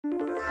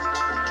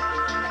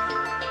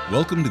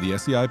Welcome to the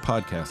SEI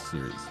Podcast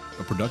Series,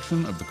 a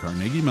production of the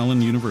Carnegie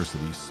Mellon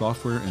University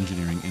Software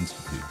Engineering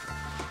Institute.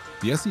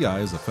 The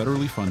SEI is a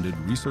federally funded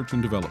research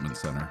and development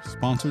center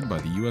sponsored by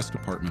the U.S.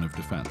 Department of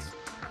Defense.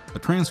 A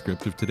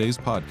transcript of today's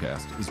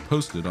podcast is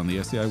posted on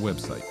the SEI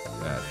website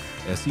at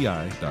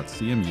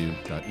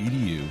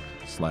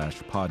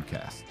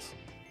sei.cmu.edu/podcasts.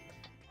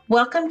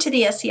 Welcome to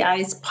the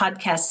SEI's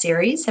Podcast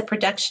Series, a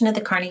production of the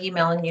Carnegie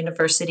Mellon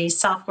University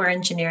Software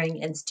Engineering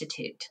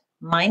Institute.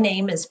 My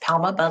name is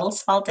Palma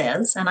Buttles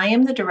Valdez, and I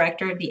am the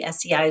director of the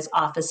SEI's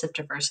Office of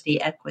Diversity,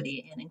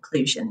 Equity, and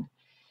Inclusion.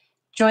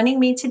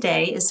 Joining me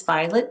today is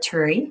Violet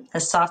Turri,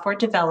 a software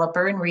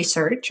developer and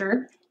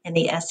researcher in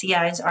the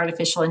SEI's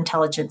Artificial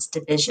Intelligence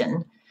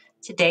Division.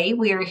 Today,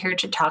 we are here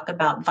to talk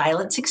about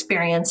Violet's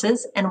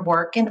experiences and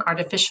work in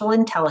artificial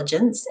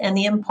intelligence and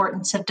the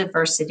importance of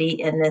diversity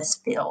in this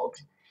field.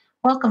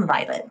 Welcome,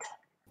 Violet.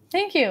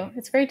 Thank you.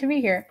 It's great to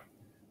be here.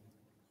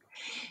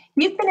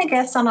 You've been a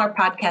guest on our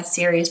podcast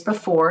series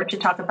before to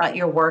talk about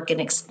your work in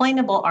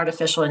explainable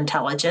artificial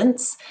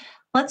intelligence.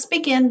 Let's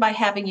begin by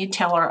having you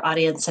tell our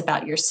audience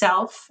about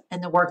yourself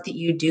and the work that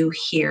you do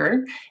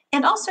here,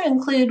 and also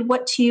include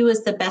what to you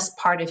is the best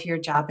part of your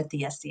job at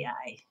the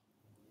SEI.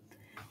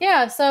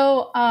 Yeah,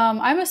 so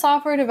I'm a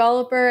software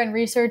developer and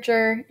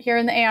researcher here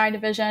in the AI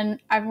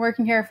division. I've been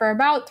working here for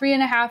about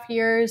 3.5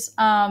 years.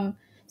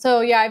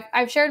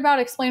 I've shared about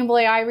explainable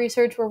AI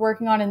research we're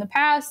working on in the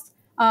past.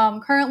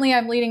 Currently,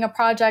 I'm leading a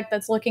project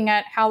that's looking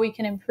at how we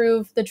can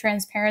improve the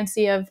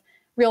transparency of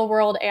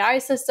real-world AI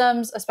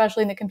systems,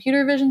 especially in the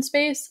computer vision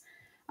space.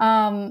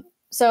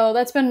 So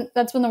that's been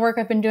the work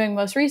I've been doing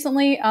most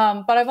recently.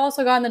 But I've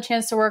also gotten the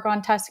chance to work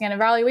on testing and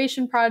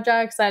evaluation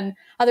projects and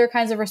other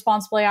kinds of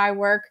responsible AI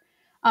work.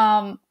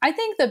 I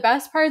think the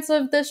best parts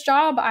of this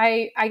job,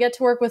 I get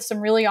to work with some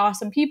really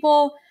awesome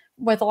people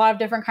with a lot of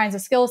different kinds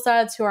of skill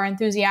sets who are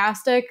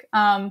enthusiastic.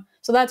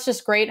 So that's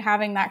just great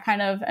having that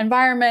kind of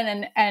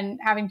environment and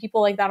having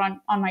people like that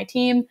on my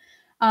team.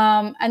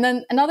 And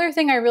then another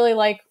thing I really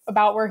like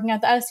about working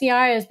at the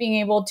SEI is being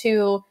able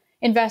to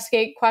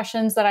investigate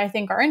questions that I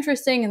think are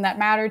interesting and that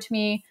matter to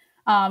me,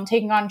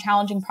 taking on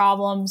challenging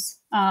problems.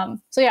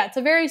 It's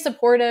a very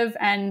supportive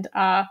and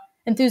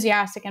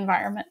enthusiastic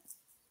environment.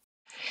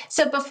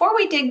 So before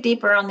we dig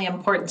deeper on the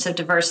importance of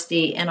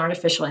diversity in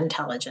artificial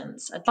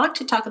intelligence, I'd like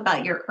to talk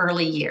about your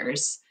early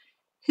years.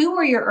 Who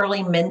were your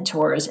early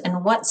mentors,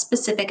 and what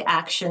specific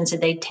actions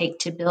did they take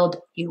to build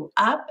you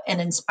up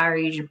and inspire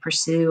you to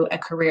pursue a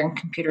career in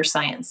computer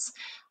science,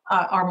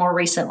 or more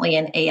recently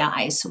in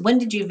AI? So when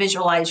did you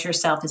visualize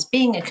yourself as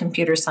being a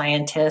computer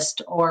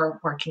scientist or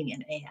working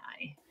in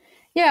AI?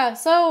 Yeah,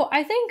 so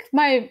I think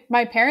my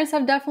parents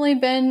have definitely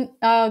been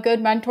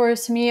good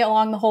mentors to me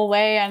along the whole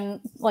way,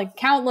 and like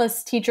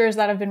countless teachers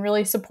that have been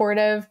really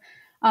supportive.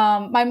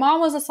 My mom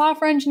was a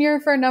software engineer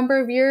for a number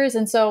of years,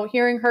 and so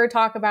hearing her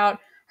talk about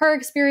her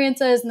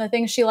experiences and the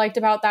things she liked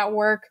about that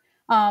work,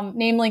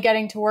 namely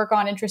getting to work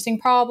on interesting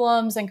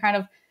problems and kind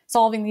of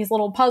solving these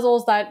little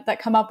puzzles that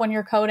come up when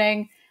you're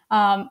coding.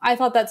 I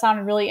thought that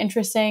sounded really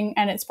interesting,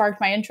 and it sparked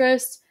my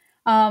interest.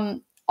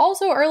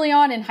 Also, early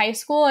on in high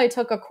school, I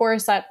took a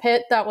course at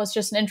Pitt that was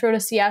just an intro to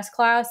CS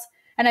class.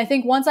 And I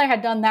think once I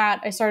had done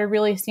that, I started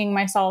really seeing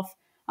myself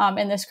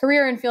in this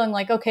career and feeling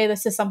like, okay,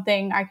 this is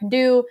something I can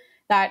do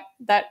that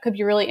could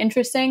be really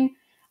interesting.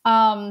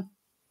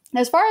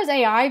 As far as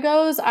AI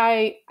goes,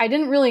 I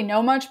didn't really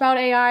know much about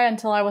AI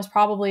until I was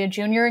probably a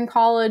junior in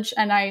college,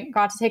 and I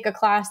got to take a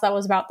class that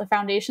was about the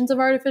foundations of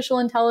artificial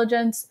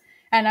intelligence,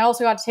 and I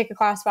also got to take a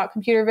class about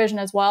computer vision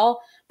as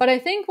well. But I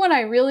think when I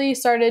really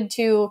started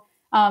to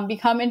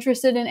become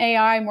interested in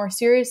AI more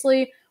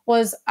seriously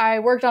was I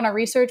worked on a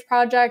research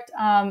project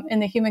in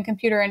the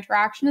Human-Computer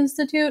Interaction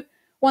Institute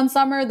one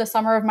summer, the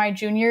summer of my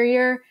junior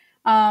year,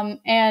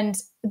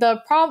 and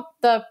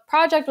the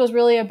project was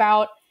really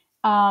about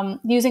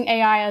using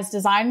AI as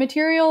design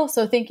material.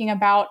 So thinking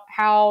about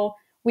how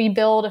we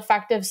build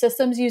effective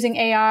systems using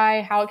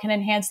AI, how it can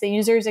enhance the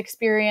user's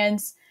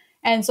experience.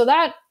 And so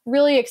that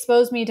really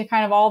exposed me to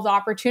kind of all of the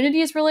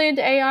opportunities related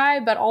to AI,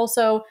 but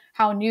also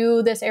how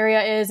new this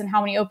area is and how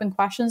many open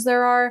questions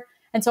there are.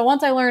 And so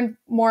once I learned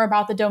more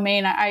about the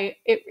domain,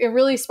 it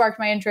really sparked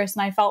my interest,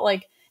 and I felt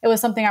like it was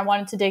something I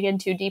wanted to dig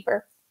into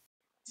deeper.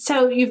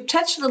 So you've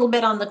touched a little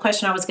bit on the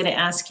question I was going to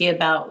ask you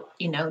about,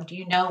 do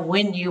you know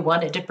when you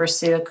wanted to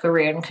pursue a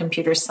career in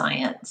computer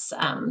science?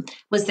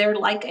 Was there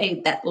like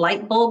that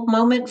light bulb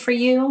moment for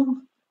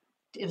you?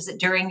 Was it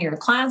during your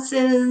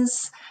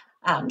classes?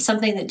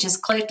 Something that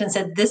just clicked and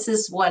said, this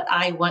is what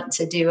I want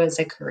to do as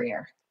a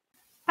career?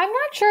 I'm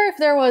not sure if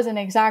there was an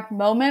exact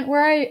moment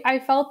where I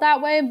felt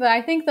that way, but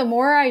I think the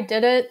more I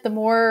did it, the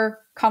more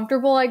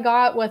comfortable I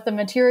got with the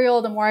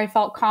material, the more I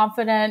felt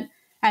confident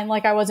and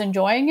like I was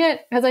enjoying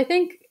it. Because I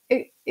think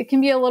it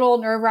can be a little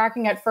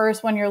nerve-wracking at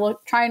first when you're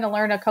trying to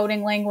learn a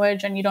coding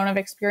language and you don't have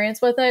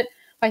experience with it.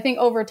 But I think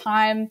over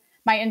time,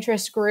 my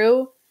interest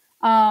grew.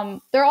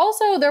 There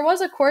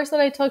was a course that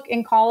I took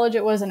in college.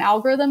 It was an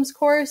algorithms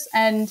course,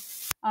 and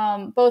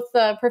both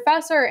the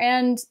professor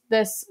and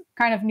this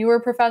kind of newer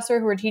professor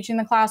who were teaching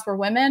the class were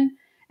women.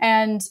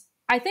 And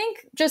I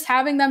think just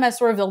having them as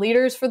sort of the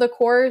leaders for the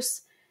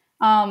course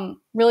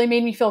really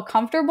made me feel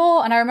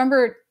comfortable. And I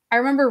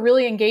remember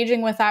really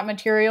engaging with that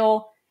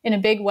material in a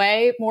big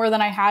way, more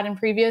than I had in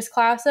previous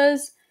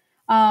classes.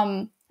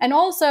 And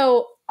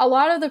also, a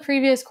lot of the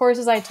previous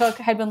courses I took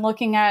had been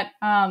looking at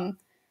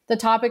the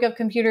topic of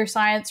computer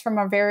science from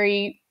a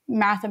very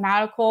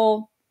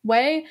mathematical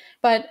way.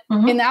 But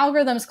in the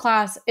algorithms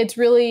class, it's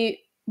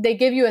really, they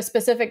give you a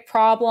specific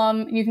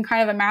problem. You can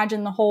kind of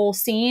imagine the whole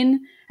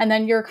scene, and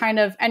then you're kind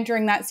of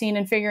entering that scene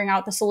and figuring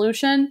out the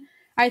solution.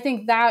 I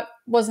think that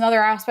was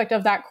another aspect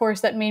of that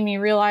course that made me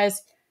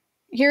realize,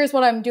 here's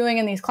what I'm doing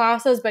in these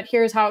classes, but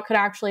here's how it could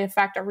actually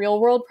affect a real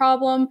world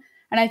problem.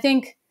 And I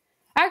think,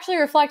 actually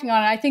reflecting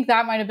on it, I think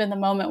that might have been the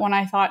moment when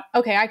I thought,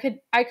 okay,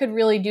 I could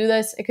really do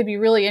this. It could be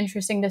really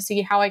interesting to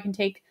see how I can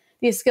take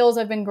these skills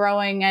I've been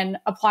growing and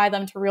apply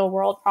them to real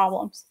world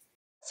problems.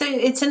 So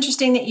it's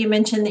interesting that you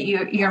mentioned that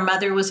your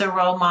mother was a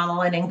role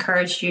model and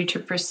encouraged you to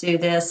pursue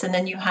this. And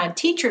then you had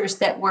teachers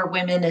that were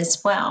women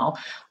as well.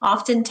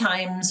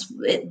 Oftentimes,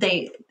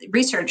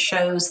 research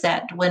shows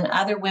that when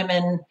other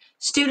women,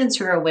 students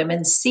who are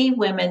women, see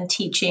women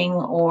teaching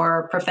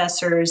or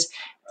professors,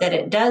 that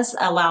it does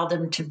allow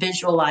them to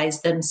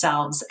visualize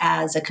themselves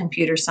as a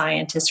computer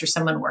scientist or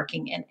someone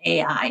working in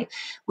AI.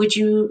 Would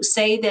you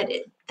say that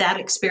that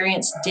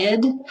experience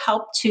did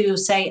help to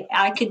say,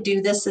 I could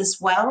do this as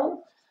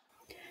well?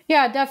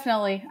 Yeah,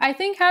 definitely. I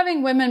think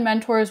having women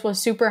mentors was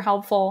super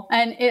helpful,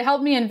 and it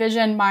helped me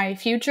envision my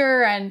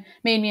future and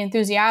made me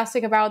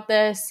enthusiastic about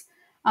this.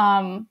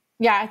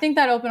 I think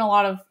that opened a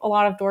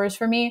lot of doors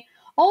for me.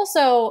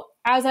 Also,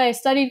 as I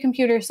studied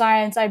computer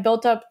science, I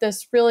built up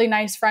this really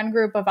nice friend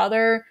group of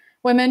other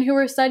women who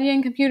were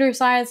studying computer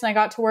science, and I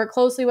got to work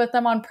closely with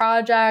them on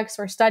projects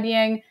or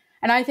studying.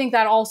 And I think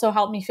that also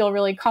helped me feel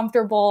really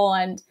comfortable,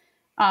 and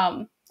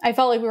I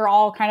felt like we were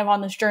all kind of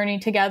on this journey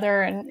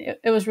together, and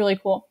it was really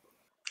cool.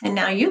 And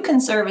now you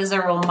can serve as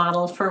a role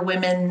model for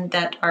women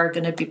that are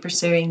going to be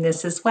pursuing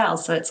this as well.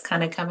 So it's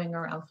kind of coming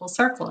around full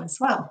circle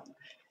as well.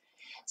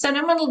 So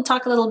now I'm going to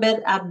talk a little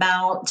bit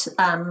about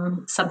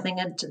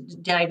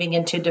diving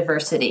into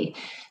diversity.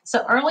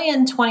 So early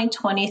in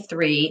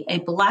 2023, a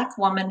Black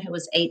woman who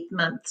was 8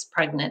 months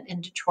pregnant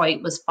in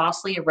Detroit was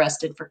falsely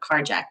arrested for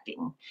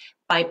carjacking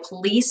by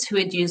police who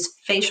had used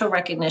facial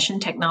recognition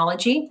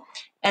technology.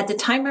 At the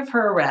time of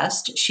her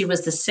arrest, she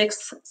was the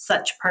sixth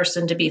such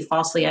person to be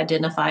falsely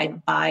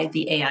identified by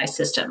the AI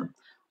system.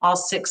 All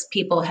 6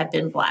 people had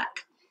been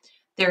Black.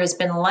 There has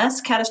been less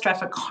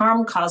catastrophic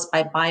harm caused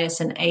by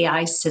bias in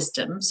AI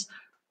systems.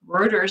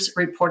 Reuters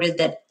reported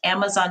that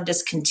Amazon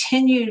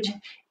discontinued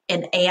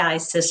an AI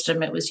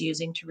system it was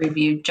using to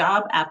review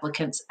job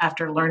applicants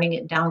after learning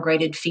it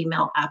downgraded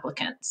female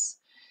applicants.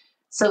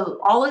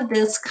 So all of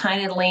this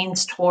kind of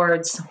leans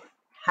towards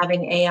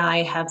having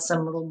AI have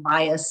some little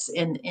bias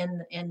in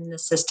the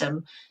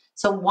system.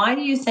 So why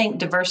do you think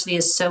diversity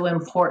is so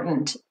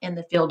important in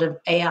the field of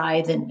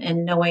AI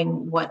and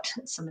knowing what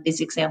some of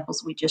these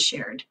examples we just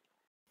shared?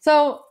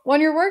 So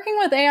when you're working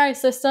with AI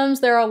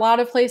systems, there are a lot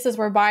of places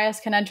where bias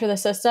can enter the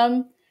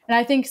system. And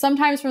I think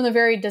sometimes from the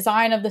very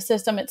design of the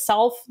system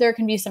itself, there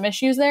can be some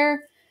issues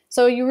there.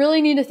 So you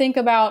really need to think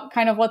about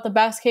kind of what the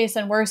best case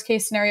and worst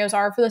case scenarios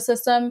are for the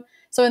system.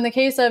 So in the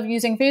case of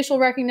using facial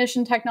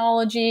recognition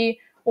technology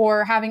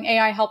or having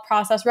AI help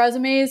process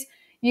resumes,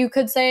 you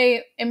could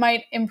say it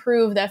might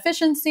improve the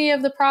efficiency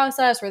of the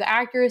process or the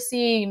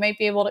accuracy. You might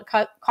be able to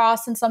cut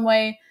costs in some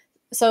way.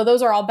 So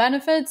those are all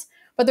benefits.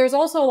 But there's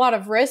also a lot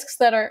of risks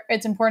that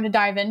it's important to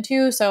dive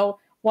into. So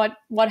what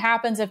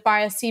happens if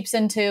bias seeps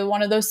into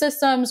one of those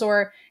systems,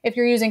 or if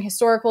you're using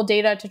historical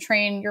data to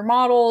train your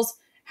models,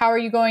 how are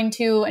you going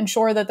to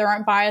ensure that there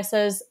aren't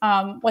biases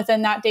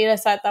within that data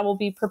set that will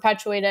be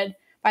perpetuated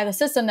by the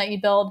system that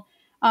you build?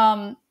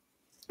 And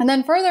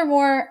then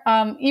furthermore,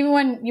 even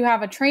when you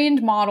have a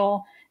trained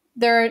model,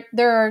 there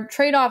are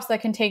trade-offs that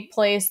can take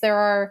place. There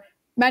are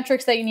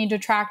metrics that you need to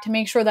track to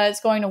make sure that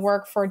it's going to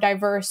work for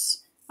diverse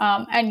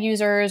end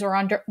users or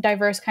on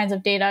diverse kinds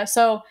of data.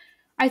 So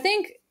I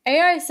think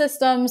AI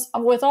systems,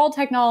 with all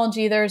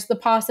technology, there's the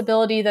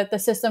possibility that the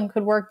system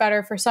could work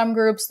better for some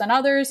groups than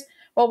others.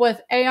 But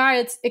with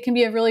AI, it can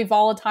be a really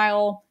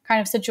volatile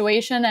kind of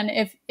situation.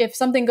 And if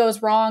something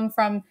goes wrong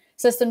from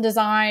system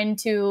design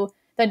to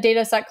the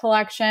data set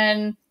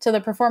collection to the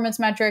performance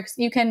metrics,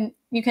 you can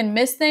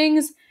miss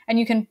things, and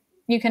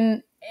you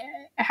can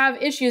have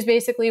issues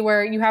basically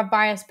where you have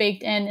bias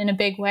baked in a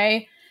big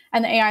way,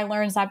 and the AI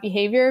learns that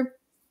behavior.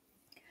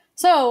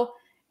 So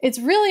it's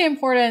really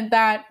important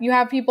that you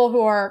have people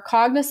who are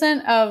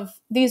cognizant of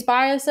these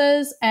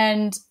biases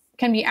and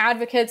can be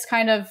advocates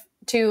kind of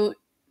to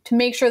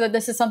make sure that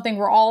this is something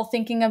we're all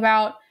thinking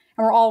about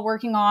and we're all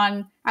working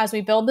on as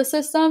we build the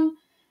system.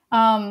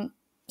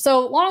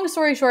 So long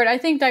story short, I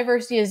think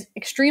diversity is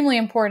extremely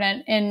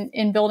important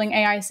in building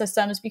AI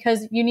systems,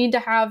 because you need to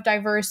have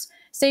diverse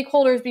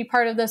stakeholders be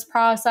part of this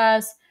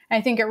process. And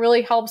I think it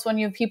really helps when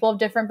you have people of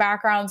different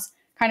backgrounds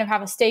kind of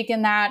have a stake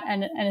in that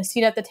and a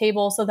seat at the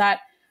table, so that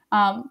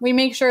we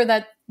make sure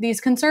that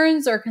these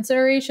concerns or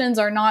considerations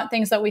are not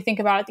things that we think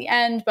about at the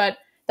end, but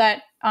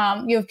that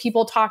you have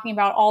people talking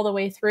about all the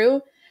way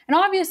through. And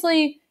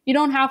obviously, you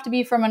don't have to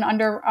be from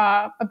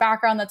a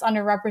background that's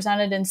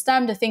underrepresented in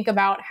STEM to think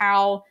about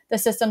how the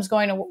system's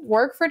going to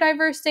work for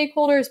diverse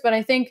stakeholders. But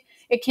I think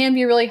it can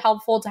be really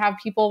helpful to have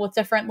people with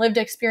different lived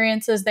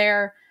experiences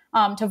there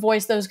to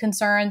voice those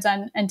concerns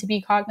and to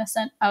be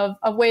cognizant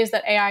of ways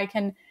that AI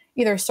can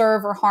either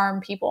serve or harm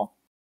people.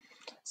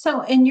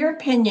 So, in your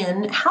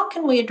opinion, how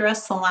can we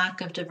address the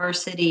lack of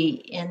diversity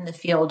in the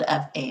field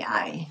of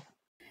AI?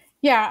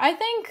 Yeah, I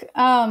think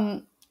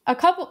I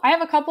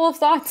have a couple of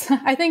thoughts.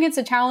 I think it's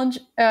a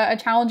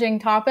challenging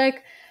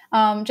topic,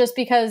 just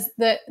because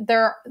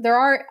there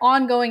are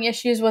ongoing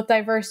issues with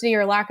diversity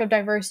or lack of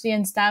diversity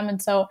in STEM,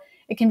 and so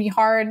it can be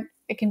hard.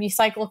 It can be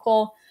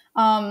cyclical.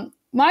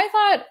 My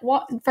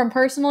thought from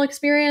personal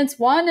experience,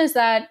 one is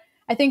that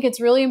I think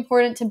it's really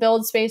important to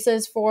build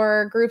spaces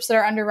for groups that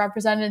are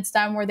underrepresented in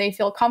STEM where they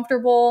feel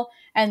comfortable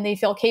and they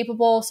feel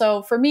capable.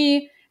 So for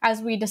me,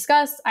 as we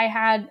discussed, I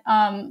had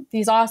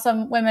these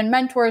awesome women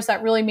mentors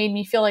that really made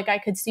me feel like I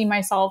could see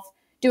myself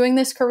doing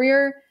this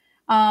career.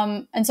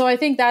 And so I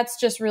think that's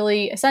just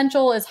really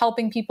essential, is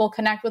helping people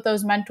connect with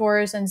those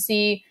mentors and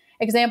see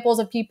examples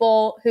of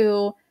people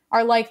who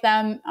are like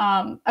them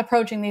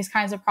approaching these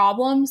kinds of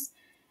problems.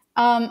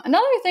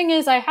 Another thing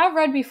is, I have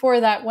read before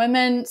that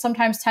women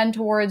sometimes tend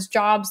towards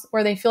jobs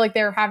where they feel like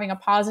they're having a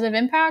positive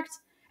impact.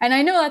 And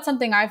I know that's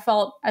something I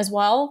felt as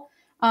well.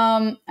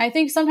 I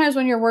think sometimes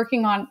when you're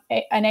working on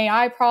an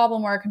AI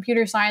problem or a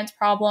computer science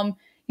problem,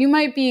 you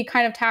might be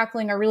kind of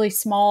tackling a really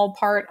small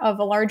part of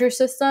a larger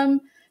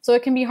system. So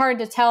it can be hard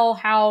to tell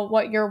how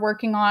what you're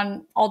working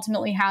on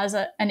ultimately has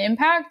an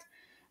impact.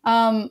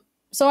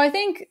 So I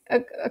think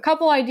a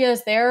couple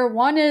ideas there.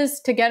 One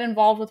is to get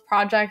involved with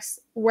projects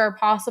where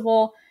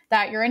possible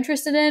that you're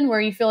interested in,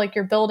 where you feel like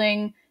you're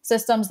building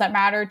systems that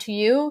matter to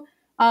you.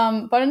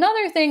 But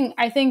another thing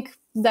I think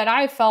that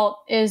I felt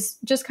is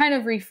just kind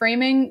of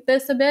reframing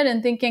this a bit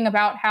and thinking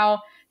about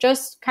how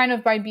just kind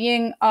of by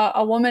being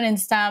a woman in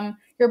STEM,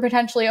 you're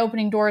potentially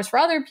opening doors for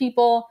other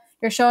people.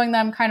 You're showing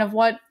them kind of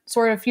what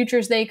sort of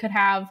futures they could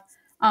have.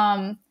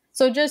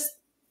 So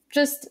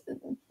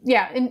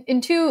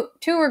in two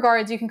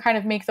regards, you can kind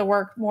of make the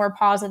work more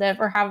positive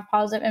or have a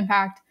positive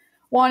impact.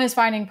 One is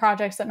finding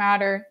projects that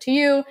matter to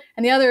you,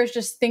 and the other is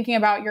just thinking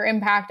about your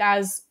impact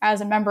as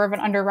a member of an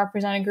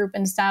underrepresented group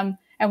in STEM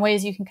and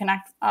ways you can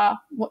connect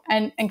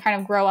and kind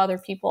of grow other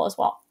people as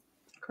well.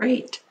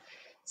 Great.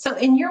 So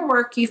in your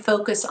work, you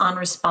focus on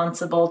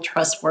responsible,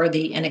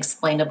 trustworthy, and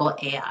explainable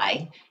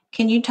AI.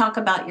 Can you talk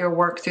about your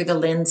work through the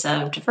lens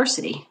of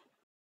diversity?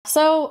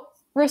 So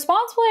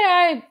responsible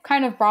AI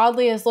kind of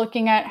broadly is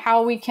looking at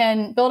how we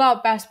can build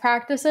out best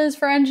practices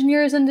for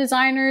engineers and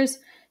designers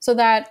so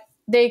that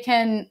they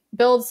can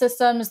build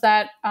systems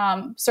that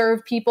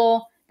serve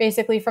people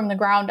basically from the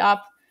ground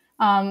up,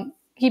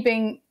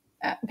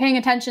 paying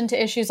attention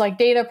to issues like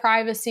data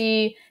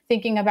privacy,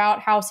 thinking about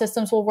how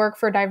systems will work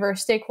for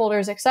diverse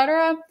stakeholders, et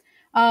cetera.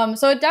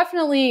 So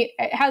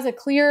it has a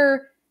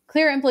clear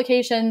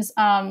implications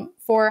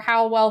for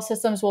how well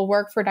systems will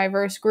work for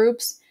diverse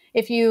groups.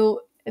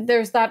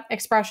 There's that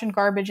expression,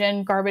 garbage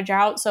in, garbage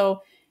out.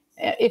 So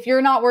if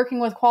you're not working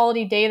with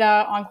quality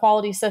data on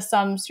quality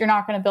systems, you're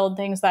not going to build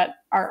things that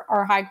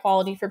are high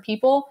quality for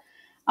people.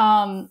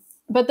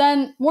 But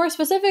then more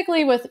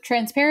specifically with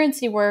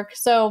transparency work,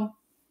 so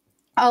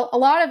a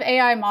lot of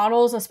AI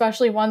models,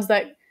 especially ones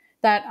that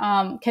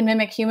can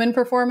mimic human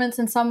performance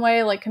in some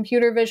way, like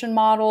computer vision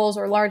models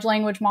or large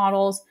language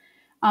models,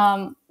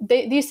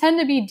 these tend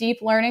to be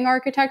deep learning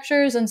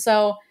architectures. And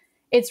so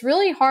it's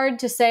really hard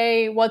to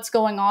say what's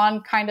going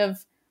on kind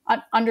of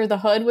under the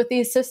hood with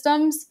these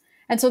systems.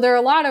 And so there are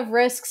a lot of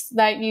risks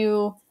that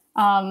you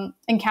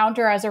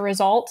encounter as a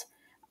result,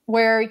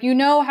 where you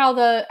know how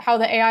the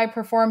AI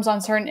performs on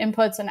certain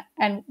inputs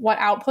and what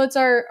outputs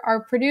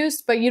are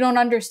produced, but you don't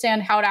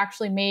understand how it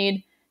actually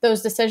made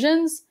those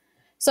decisions.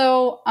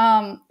 So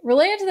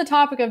related to the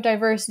topic of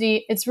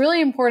diversity, it's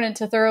really important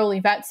to thoroughly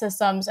vet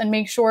systems and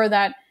make sure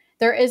that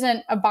there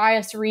isn't a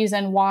biased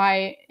reason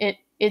why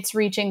it's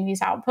reaching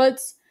these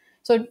outputs.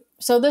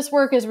 So this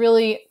work is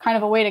really kind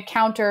of a way to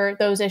counter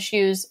those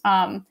issues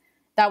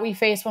that we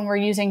face when we're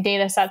using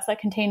data sets that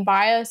contain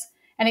bias.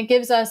 And it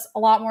gives us a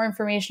lot more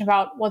information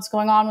about what's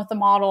going on with the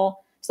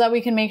model so that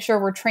we can make sure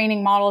we're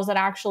training models that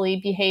actually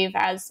behave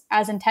as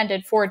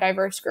intended for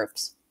diverse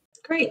groups.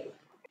 Great.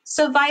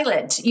 So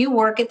Violet, you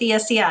work at the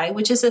SEI,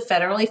 which is a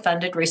federally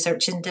funded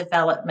research and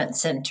development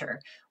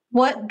center.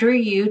 What drew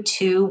you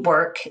to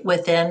work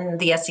within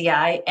the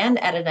SEI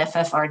and at an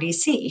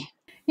FFRDC?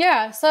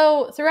 Yeah,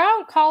 so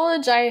throughout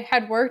college, I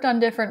had worked on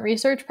different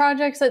research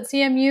projects at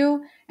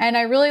CMU, and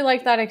I really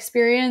liked that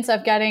experience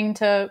of getting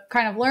to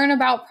kind of learn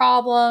about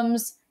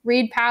problems,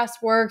 read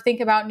past work, think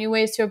about new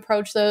ways to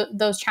approach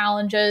those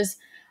challenges.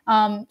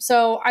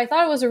 So I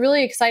thought it was a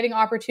really exciting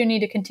opportunity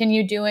to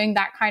continue doing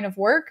that kind of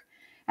work.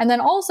 And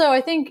then also,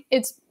 I think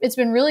it's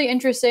been really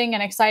interesting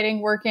and exciting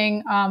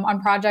working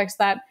on projects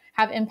that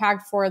have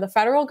impact for the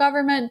federal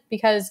government,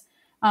 because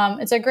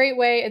it's a great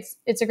way.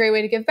 It's a great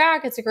way to give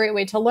back. It's a great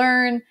way to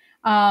learn.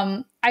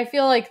 I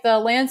feel like the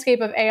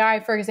landscape of AI,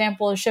 for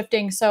example, is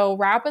shifting so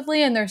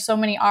rapidly, and there's so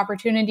many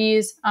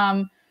opportunities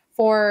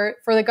for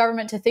the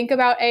government to think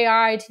about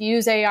AI, to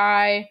use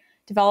AI,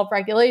 develop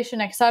regulation,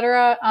 et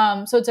cetera.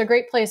 So it's a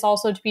great place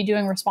also to be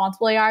doing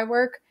responsible AI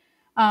work.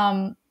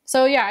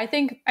 So yeah, I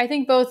think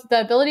both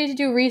the ability to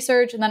do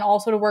research and then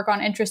also to work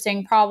on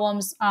interesting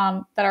problems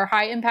that are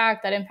high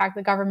impact, that impact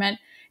the government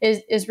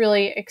is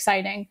really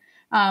exciting,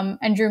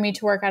 and drew me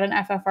to work at an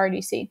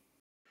FFRDC.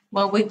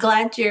 Well, we're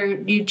glad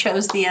you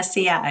chose the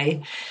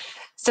SEI.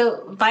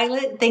 So,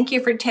 Violet, thank you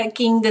for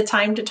taking the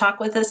time to talk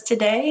with us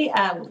today.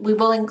 We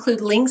will include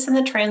links in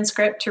the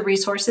transcript to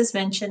resources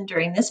mentioned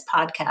during this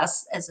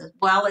podcast, as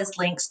well as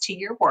links to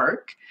your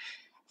work.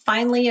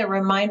 Finally, a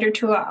reminder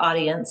to our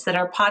audience that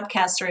our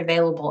podcasts are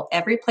available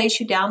every place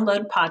you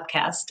download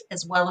podcasts,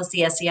 as well as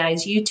the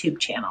SEI's YouTube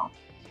channel.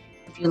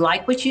 If you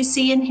like what you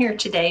see and hear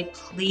today,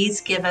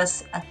 please give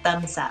us a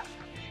thumbs up.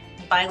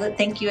 Violet,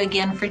 thank you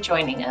again for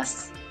joining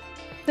us.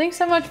 Thanks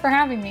so much for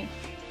having me.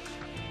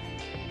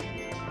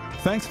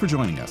 Thanks for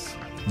joining us.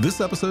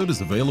 This episode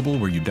is available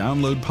where you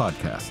download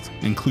podcasts,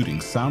 including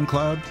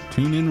SoundCloud,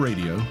 TuneIn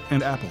Radio,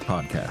 and Apple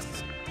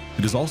Podcasts.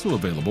 It is also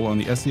available on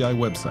the SEI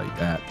website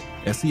at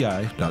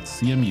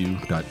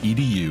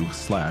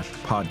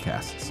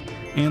sei.cmu.edu/podcasts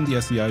and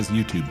the SEI's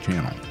YouTube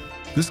channel.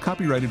 This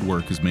copyrighted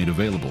work is made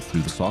available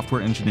through the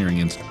Software Engineering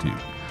Institute,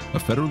 a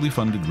federally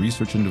funded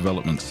research and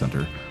development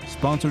center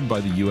sponsored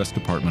by the U.S.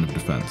 Department of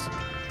Defense.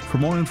 For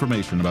more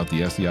information about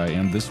the SEI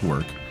and this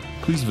work,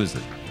 please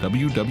visit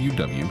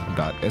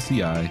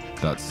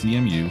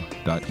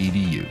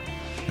www.sei.cmu.edu.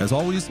 As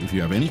always, if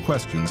you have any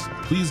questions,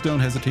 please don't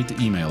hesitate to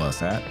email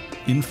us at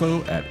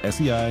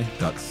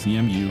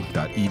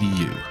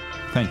info@sei.cmu.edu.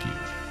 Thank you.